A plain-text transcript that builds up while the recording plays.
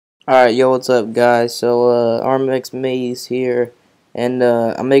Alright, yo, what's up, guys? So, RMX Maze here, and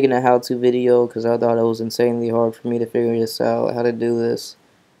I'm making a how-to video because I thought it was insanely hard for me to figure this out, how to do this,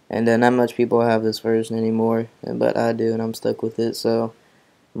 and not much people have this version anymore, but I do, and I'm stuck with it, so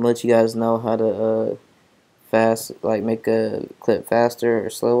I'm gonna let you guys know how to make a clip faster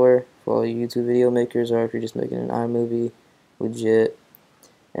or slower for all you YouTube video makers, or if you're just making an iMovie legit.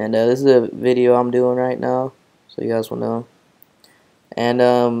 And this is a video I'm doing right now, so you guys will know. And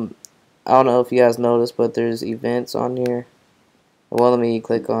I don't know if you guys noticed, but there's events on here. Well, let me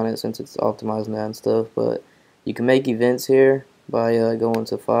click on it since it's optimizing that and stuff. But you can make events here by going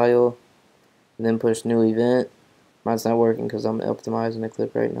to File and then push New Event. Mine's not working because I'm optimizing the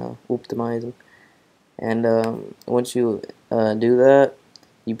clip right now. Optimizing. And once you do that,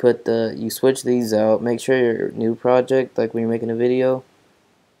 you switch these out. Make sure your new project, like when you're making a video,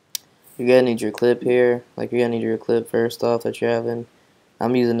 you're gonna need your clip here. Like you're gonna need your clip first off that you're having.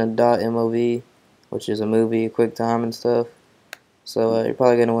 I'm using a .mov, which is a movie, QuickTime and stuff. So you're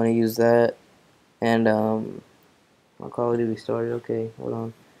probably gonna want to use that. And my Call of Duty started. Okay, hold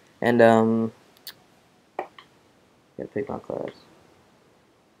on. And yeah, pick my class.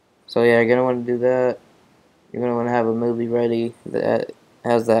 So yeah, you're gonna want to do that. You're gonna want to have a movie ready that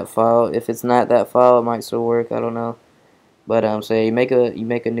has that file. If it's not that file, it might still work. I don't know. But so yeah, you make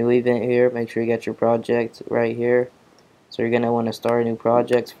a new event here. Make sure you got your project right here. So you're gonna want to start a new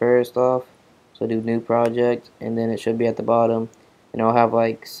project first off. So do new project, and then it should be at the bottom, and it'll have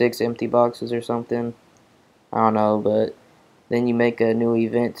like 6 empty boxes or something. I don't know, but then you make a new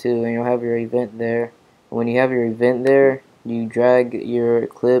event too, and you'll have your event there. And when you have your event there, you drag your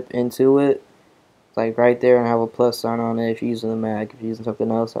clip into it, like right there, and have a plus sign on it if you're using the Mac. If you're using something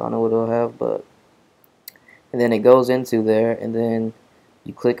else, I don't know what it'll have, but and then it goes into there, and then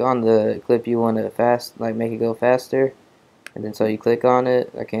you click on the clip you want to make it go faster. And then so you click on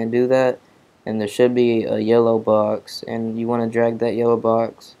it. I can't do that, and there should be a yellow box, and you want to drag that yellow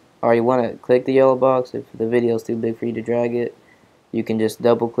box, or you want to click the yellow box. If the video is too big for you to drag it, you can just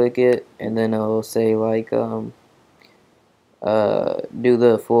double click it, and then it'll say like do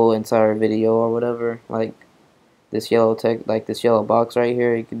the full entire video or whatever. Like this yellow box right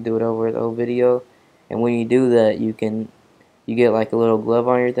here, you can do it over the whole video. And when you do that, you get like a little glove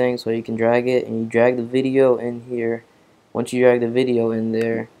on your thing, so you can drag it, and you drag the video in here. Once you drag the video in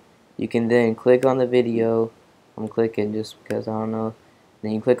there, you can then click on the video. I'm clicking just because I don't know.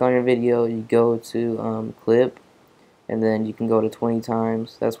 Then you click on your video, you go to clip, and then you can go to 20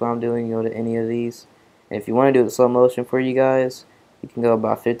 times. That's what I'm doing. You go to any of these. And if you want to do it slow motion for you guys, you can go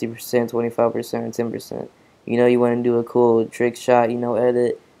about 50%, 25%, or 10%. You know, you want to do a cool trick shot,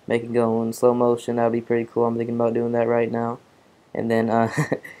 edit, make it go in slow motion. That'd be pretty cool. I'm thinking about doing that right now. And then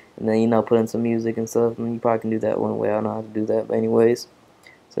and then put in some music and stuff. And you probably can do that one way. I don't know how to do that, but anyways.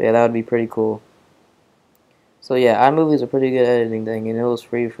 So yeah, that would be pretty cool. So yeah, iMovie is a pretty good editing thing, and it was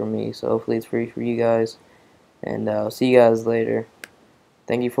free for me. So hopefully it's free for you guys. And I'll see you guys later.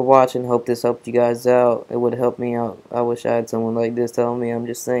 Thank you for watching. Hope this helped you guys out. It would help me out. I wish I had someone like this telling me. I'm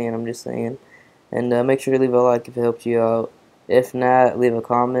just saying. And make sure to leave a like if it helped you out. If not, leave a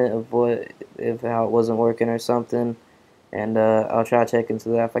comment of how it wasn't working or something. And I'll try to check into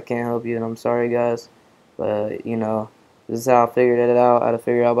that if I can't help you. And I'm sorry, guys. But, this is how I figured it out. I had to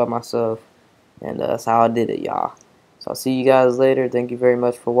figure it out by myself. And that's how I did it, y'all. So I'll see you guys later. Thank you very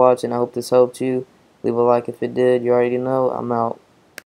much for watching. I hope this helped you. Leave a like if it did. You already know. I'm out.